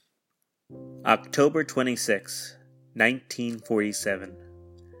October 26, 1947.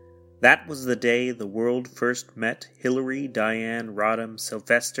 That was the day the world first met Hillary Diane Rodham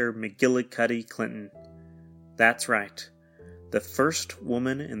Sylvester McGillicuddy Clinton. That's right, the first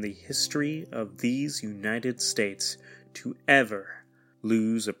woman in the history of these United States to ever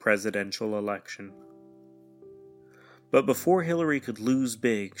lose a presidential election. But before Hillary could lose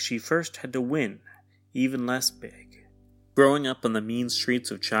big, she first had to win even less big. Growing up on the mean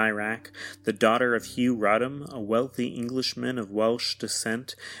streets of Chirac, the daughter of Hugh Rodham, a wealthy Englishman of Welsh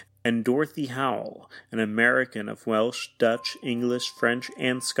descent, and Dorothy Howell, an American of Welsh, Dutch, English, French,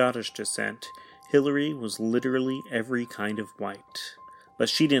 and Scottish descent, Hillary was literally every kind of white. But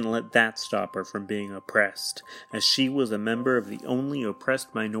she didn't let that stop her from being oppressed, as she was a member of the only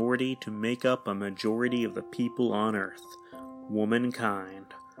oppressed minority to make up a majority of the people on Earth, womankind,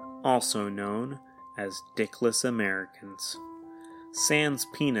 also known as dickless Americans. Sans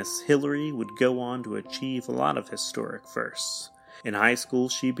penis, Hillary would go on to achieve a lot of historic firsts. In high school,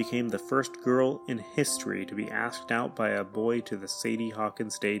 she became the first girl in history to be asked out by a boy to the Sadie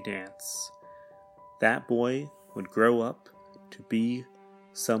Hawkins Day dance. That boy would grow up to be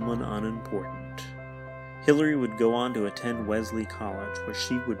someone unimportant. Hillary would go on to attend Wesley College, where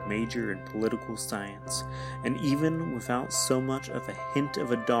she would major in political science, and even without so much of a hint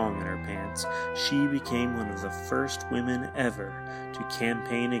of a dong in her pants, she became one of the first women ever to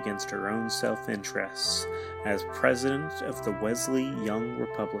campaign against her own self-interests as president of the Wesley Young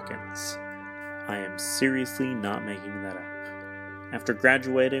Republicans. I am seriously not making that up. After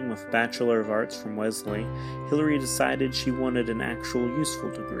graduating with a Bachelor of Arts from Wesley, Hillary decided she wanted an actual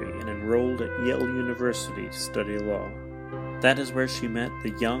useful degree and enrolled at Yale University to study law. That is where she met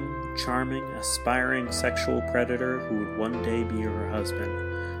the young, charming, aspiring sexual predator who would one day be her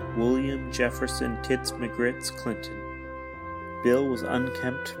husband, William Jefferson Tits McGritz Clinton. Bill was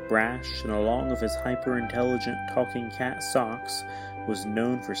unkempt, brash, and along with his hyper-intelligent talking cat Socks, was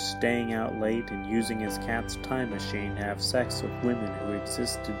known for staying out late and using his cat's time machine to have sex with women who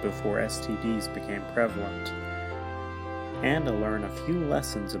existed before STDs became prevalent, and to learn a few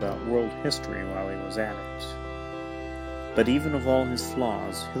lessons about world history while he was at it. But even with all his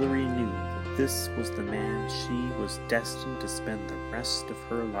flaws, Hillary knew that this was the man she was destined to spend the rest of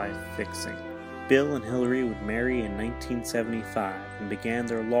her life fixing. Bill and Hillary would marry in 1975 and began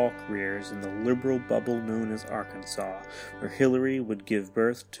their law careers in the liberal bubble known as Arkansas, where Hillary would give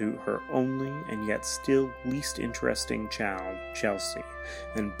birth to her only and yet still least interesting child, Chelsea,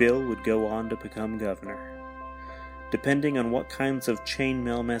 and Bill would go on to become governor. Depending on what kinds of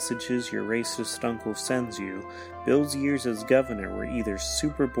chainmail messages your racist uncle sends you, Bill's years as governor were either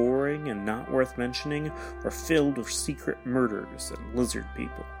super boring and not worth mentioning, or filled with secret murders and lizard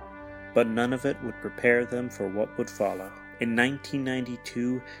people. But none of it would prepare them for what would follow. In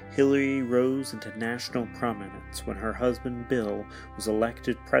 1992, Hillary rose into national prominence when her husband Bill was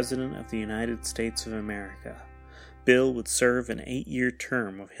elected President of the United States of America. Bill would serve an 8-year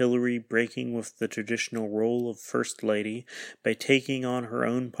term, with Hillary breaking with the traditional role of First Lady by taking on her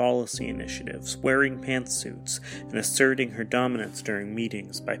own policy initiatives, wearing pantsuits, and asserting her dominance during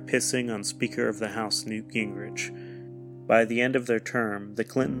meetings by pissing on Speaker of the House Newt Gingrich. By the end of their term, the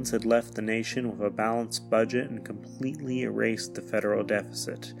Clintons had left the nation with a balanced budget and completely erased the federal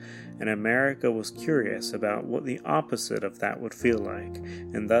deficit, and America was curious about what the opposite of that would feel like,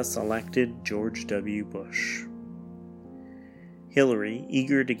 and thus elected George W. Bush. Hillary,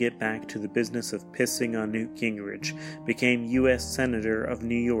 eager to get back to the business of pissing on Newt Gingrich, became U.S. Senator of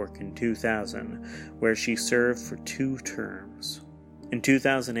New York in 2000, where she served for 2 terms. In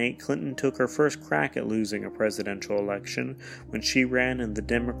 2008, Clinton took her first crack at losing a presidential election when she ran in the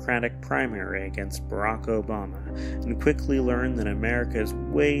Democratic primary against Barack Obama, and quickly learned that America is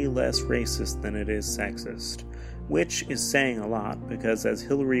way less racist than it is sexist. Which is saying a lot, because as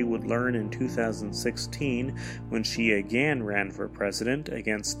Hillary would learn in 2016, when she again ran for president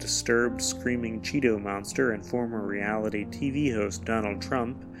against disturbed screaming Cheeto monster and former reality TV host Donald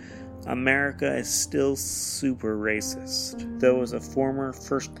Trump, America is still super racist. Though as a former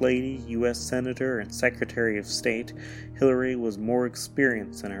First Lady, U.S. Senator, and Secretary of State, Hillary was more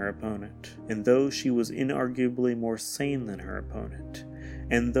experienced than her opponent. And though she was inarguably more sane than her opponent,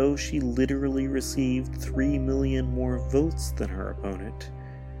 and though she literally received 3 million more votes than her opponent,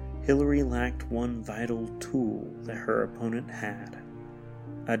 Hillary lacked one vital tool that her opponent had.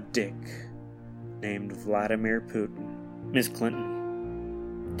 A dick named Vladimir Putin. Ms.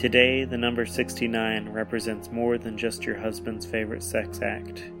 Clinton, today, the number 69 represents more than just your husband's favorite sex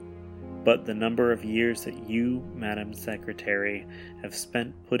act, but the number of years that you, Madam Secretary, have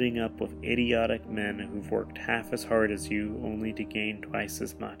spent putting up with idiotic men who've worked half as hard as you only to gain twice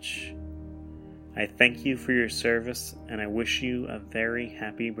as much. I thank you for your service, and I wish you a very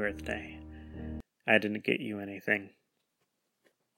happy birthday. I didn't get you anything.